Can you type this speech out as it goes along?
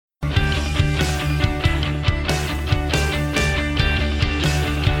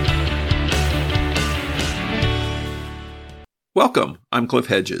Welcome. I'm Cliff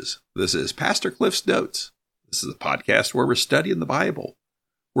Hedges. This is Pastor Cliff's Notes. This is a podcast where we're studying the Bible.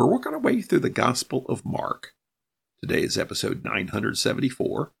 We're working our way through the Gospel of Mark. Today is episode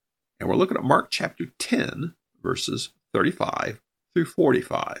 974, and we're looking at Mark chapter 10, verses 35 through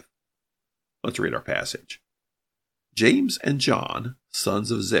 45. Let's read our passage. James and John,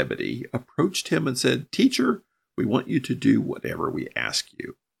 sons of Zebedee, approached him and said, "Teacher, we want you to do whatever we ask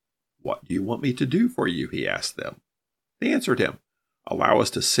you." "What do you want me to do for you?" he asked them. They answered him, "Allow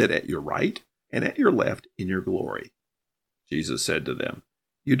us to sit at your right and at your left in your glory." Jesus said to them,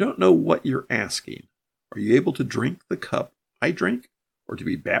 "You don't know what you're asking. Are you able to drink the cup I drink, or to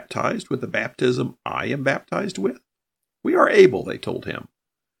be baptized with the baptism I am baptized with?" "We are able," they told him.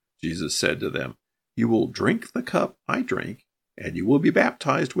 Jesus said to them, "You will drink the cup I drink, and you will be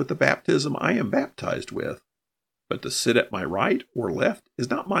baptized with the baptism I am baptized with. But to sit at my right or left is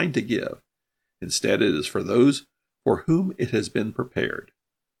not mine to give. Instead, it is for those for whom it has been prepared."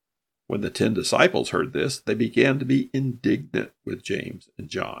 When the 10 disciples heard this, they began to be indignant with James and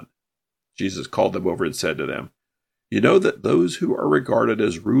John. Jesus called them over and said to them, "You know that those who are regarded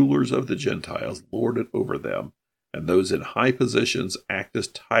as rulers of the Gentiles lord it over them, and those in high positions act as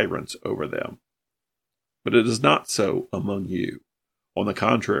tyrants over them. But it is not so among you. On the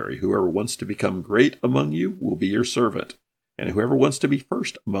contrary, whoever wants to become great among you will be your servant, and whoever wants to be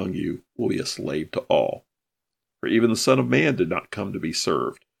first among you will be a slave to all. For even the Son of Man did not come to be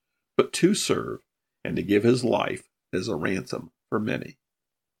served, but to serve, and to give his life as a ransom for many."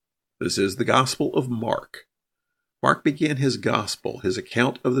 This is the Gospel of Mark. Mark began his Gospel, his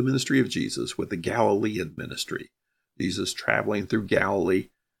account of the ministry of Jesus, with the Galilean ministry. Jesus traveling through Galilee,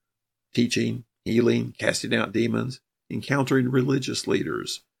 teaching, healing, casting out demons, encountering religious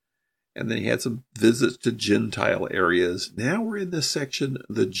leaders. And then he had some visits to Gentile areas. Now we're in this section,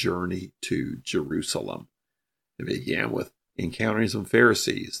 the journey to Jerusalem. It began with encountering some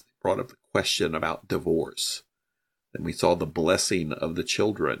Pharisees. They brought up the question about divorce. Then we saw the blessing of the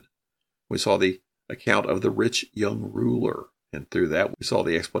children. We saw the account of the rich young ruler. And through that, we saw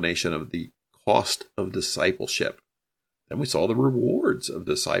the explanation of the cost of discipleship. Then we saw the rewards of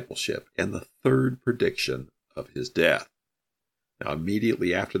discipleship and the third prediction of his death. Now,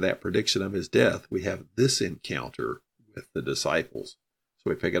 immediately after that prediction of his death, we have this encounter with the disciples.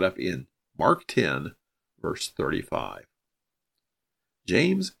 So we pick it up in Mark 10, verse 35.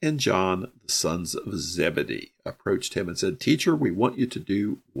 James and John, the sons of Zebedee, approached him and said, "Teacher, we want you to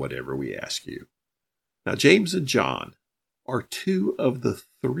do whatever we ask you." Now, James and John are two of the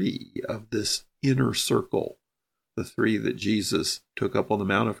three of this inner circle, the three that Jesus took up on the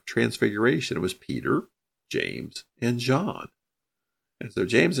Mount of Transfiguration. It was Peter, James, and John. And so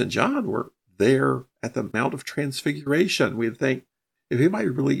James and John were there at the Mount of Transfiguration. We'd think, if anybody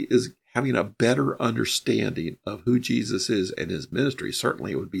really is having a better understanding of who Jesus is and his ministry,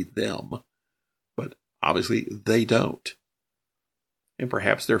 certainly it would be them. But obviously they don't. And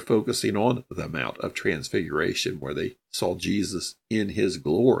perhaps they're focusing on the Mount of Transfiguration, where they saw Jesus in his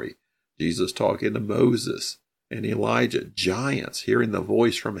glory. Jesus talking to Moses and Elijah, giants, hearing the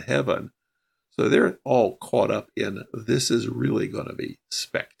voice from heaven. So they're all caught up in, this is really going to be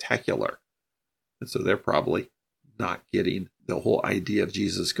spectacular. And so they're probably not getting the whole idea of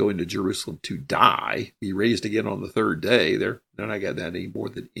Jesus going to Jerusalem to die, be raised again on the third day. They're not getting that any more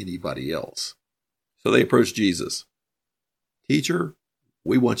than anybody else. So they approach Jesus. "Teacher,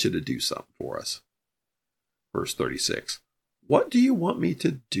 we want you to do something for us." Verse 36. "What do you want me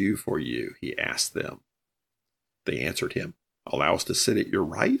to do for you?" he asked them. They answered him, "Allow us to sit at your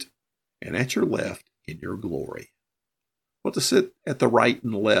right and at your left in your glory." Well, to sit at the right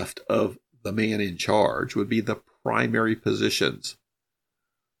and left of the man in charge would be the primary positions.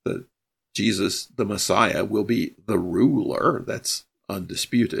 That Jesus, the Messiah, will be the ruler. That's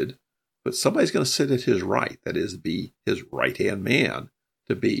undisputed. But somebody's going to sit at his right, that is, be his right-hand man,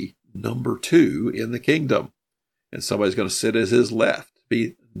 to be number 2 in the kingdom. And somebody's going to sit at his left, to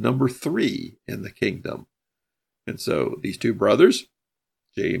be number 3 in the kingdom. And so these two brothers,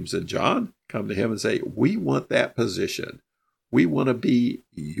 James and John, come to him and say, "We want that position. We want to be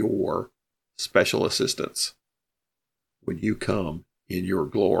your special assistants when you come in your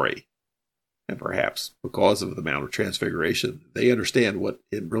glory." And perhaps because of the Mount of Transfiguration, they understand what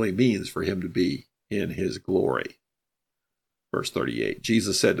it really means for him to be in his glory. Verse 38,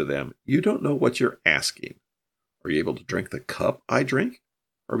 Jesus said to them, "You don't know what you're asking. Are you able to drink the cup I drink,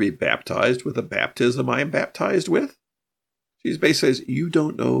 or be baptized with the baptism I am baptized with?" Jesus basically says, you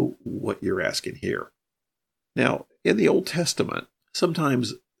don't know what you're asking here. Now, in the Old Testament,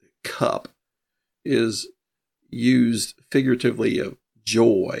 sometimes cup is used figuratively of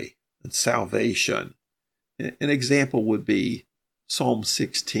joy and salvation. An example would be Psalm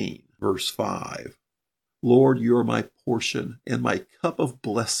 16, verse 5. Lord, you are my portion and my cup of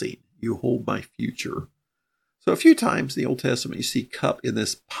blessing. You hold my future. So a few times in the Old Testament you see cup in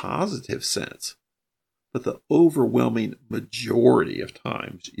this positive sense, but the overwhelming majority of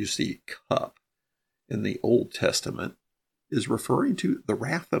times you see cup in the Old Testament is referring to the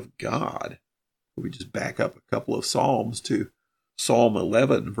wrath of God. We just back up a couple of Psalms to Psalm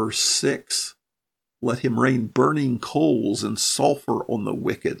 11, verse 6. Let him rain burning coals and sulfur on the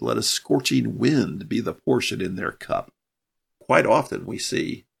wicked. Let a scorching wind be the portion in their cup. Quite often we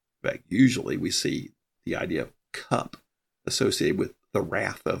see, in fact, usually we see the idea of cup associated with the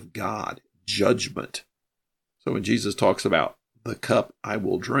wrath of God, judgment. So when Jesus talks about the cup I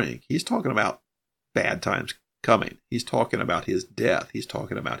will drink, he's talking about bad times coming. He's talking about his death. He's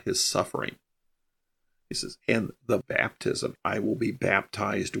talking about his suffering. He says, and the baptism I will be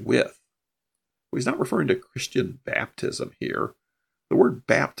baptized with. Well, he's not referring to Christian baptism here. The word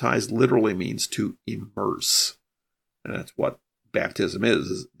baptized literally means to immerse. And that's what baptism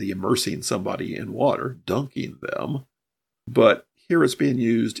is the immersing somebody in water, dunking them. But here it's being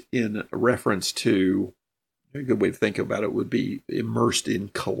used in reference to, a good way to think about it would be immersed in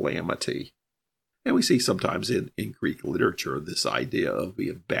calamity. And we see sometimes in Greek literature this idea of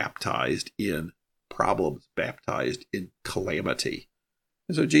being baptized in problems, baptized in calamity.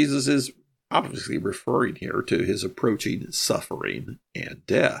 And so Jesus is obviously referring here to his approaching suffering and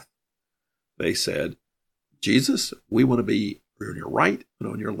death. They said, Jesus, we want to be on your right and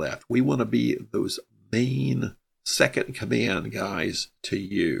on your left. We want to be those main second command guys to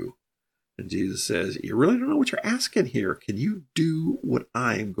you. And Jesus says, you really don't know what you're asking here. Can you do what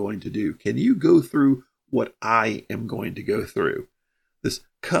I am going to do? Can you go through what I am going to go through? This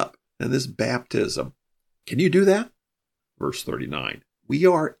cup and this baptism. Can you do that? Verse 39. We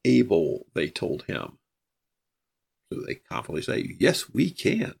are able, they told him. So they confidently say, yes, we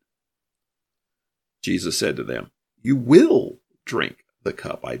can. Jesus said to them, you will drink the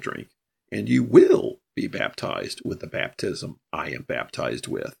cup I drink, and you will be baptized with the baptism I am baptized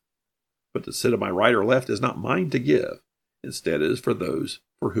with. But to sit on my right or left is not mine to give. Instead, it is for those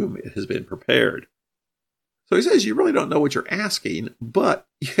for whom it has been prepared. So he says, you really don't know what you're asking, but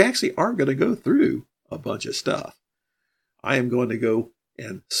you actually are going to go through a bunch of stuff. I am going to go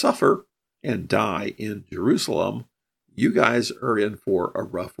and suffer and die in Jerusalem. You guys are in for a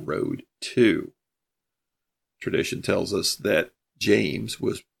rough road too. Tradition tells us that James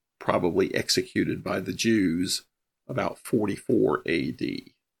was probably executed by the Jews about 44 AD.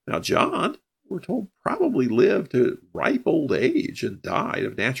 Now, John, we're told, probably lived to ripe old age and died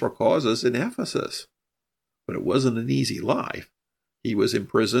of natural causes in Ephesus. But it wasn't an easy life. He was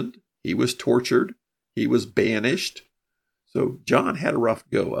imprisoned. He was tortured. He was banished. So John had a rough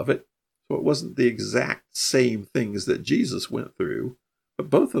go of it. So it wasn't the exact same things that Jesus went through, but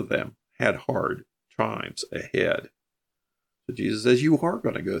both of them had hard times ahead. So Jesus says, you are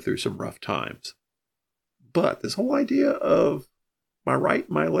going to go through some rough times. But this whole idea of my right,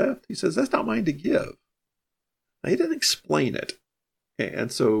 my left, he says, that's not mine to give. Now, he didn't explain it.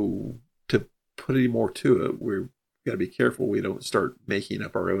 And so to put any more to it, we've got to be careful we don't start making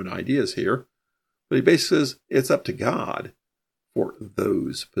up our own ideas here. But he basically says it's up to God for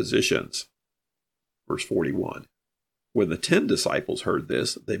those positions. Verse 41. When the 10 disciples heard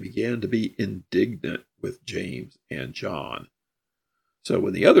this, they began to be indignant with James and John. So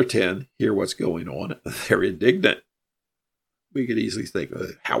when the other 10 hear what's going on, they're indignant. We could easily think,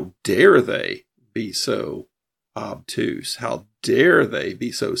 how dare they be so obtuse? How dare they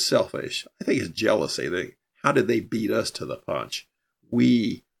be so selfish? I think it's jealousy. How did they beat us to the punch?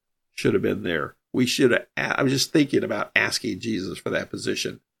 We should have been there. We should have. I was just thinking about asking Jesus for that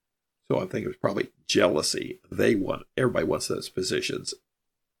position. So I think it was probably jealousy. Everybody wants those positions.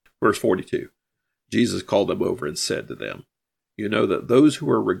 Verse 42. Jesus called them over and said to them, you know that those who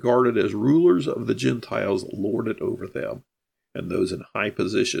are regarded as rulers of the Gentiles lord it over them, and those in high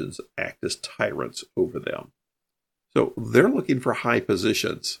positions act as tyrants over them. So they're looking for high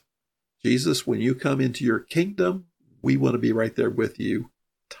positions. Jesus, when you come into your kingdom, we want to be right there with you,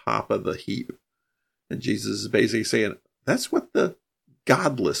 top of the heap. And Jesus is basically saying, that's what the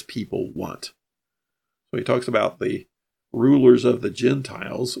godless people want. So he talks about the rulers of the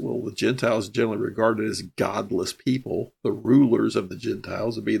Gentiles. Well, the Gentiles generally regarded as godless people. The rulers of the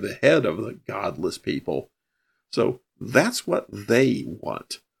Gentiles would be the head of the godless people. So that's what they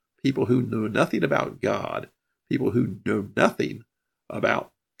want. People who know nothing about God, people who know nothing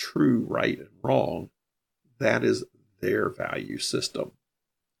about true right and wrong, that is their value system.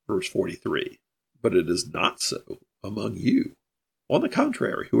 Verse 43, but it is not so among you. On the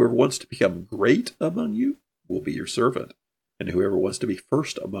contrary, whoever wants to become great among you will be your servant, and whoever wants to be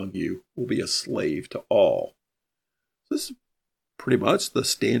first among you will be a slave to all. This is pretty much the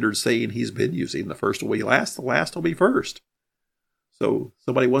standard saying he's been using. The first will be last, the last will be first. So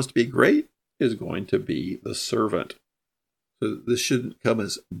somebody who wants to be great is going to be the servant. So this shouldn't come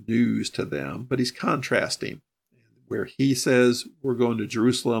as news to them, but he's contrasting. Where he says, we're going to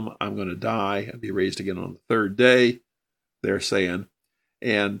Jerusalem, I'm going to die and be raised again on the third day, they're saying,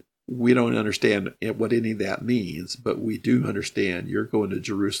 and we don't understand what any of that means, but we do understand you're going to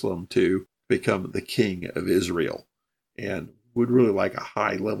Jerusalem to become the king of Israel, and would really like a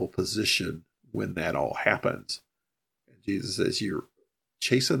high-level position when that all happens. And Jesus says, you're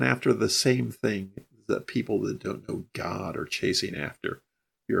chasing after the same thing that people that don't know God are chasing after.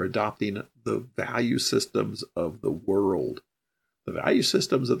 You're adopting the value systems of the world. The value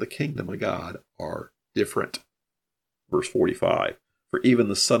systems of the kingdom of God are different. Verse 45, for even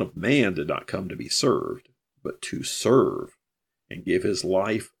the Son of Man did not come to be served, but to serve and give his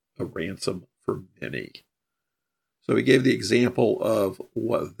life a ransom for many. So he gave the example of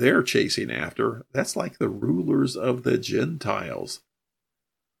what they're chasing after. That's like the rulers of the Gentiles,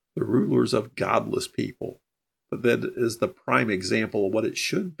 the rulers of godless people. But that is the prime example of what it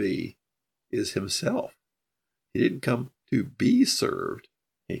should be, is himself. He didn't come to be served.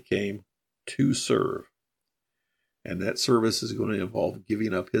 He came to serve. And that service is going to involve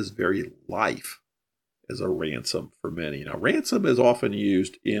giving up his very life as a ransom for many. Now, ransom is often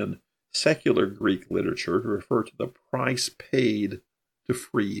used in secular Greek literature to refer to the price paid to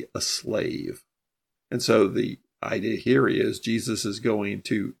free a slave. And so the idea here is Jesus is going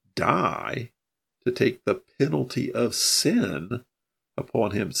to die to take the penalty of sin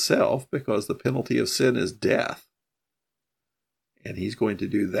upon himself, because the penalty of sin is death. And he's going to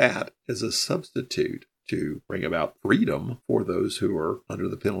do that as a substitute to bring about freedom for those who are under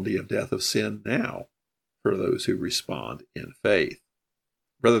the penalty of death of sin now, for those who respond in faith.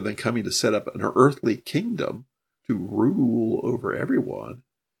 Rather than coming to set up an earthly kingdom to rule over everyone,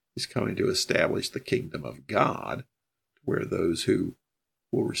 he's coming to establish the kingdom of God, where those who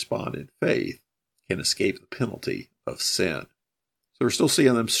will respond in faith can escape the penalty of sin. So we're still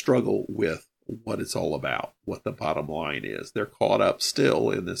seeing them struggle with what it's all about, what the bottom line is. They're caught up still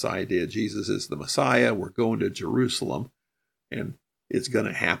in this idea Jesus is the Messiah, we're going to Jerusalem, and it's going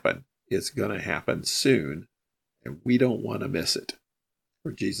to happen. It's going to happen soon, and we don't want to miss it.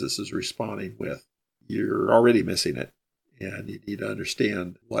 Where Jesus is responding with, you're already missing it, and you need to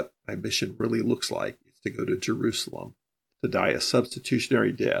understand what my mission really looks like. It's to go to Jerusalem, to die a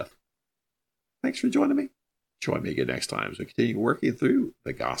substitutionary death. Thanks for joining me. Join me again next time as we continue working through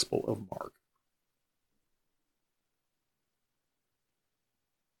the Gospel of Mark.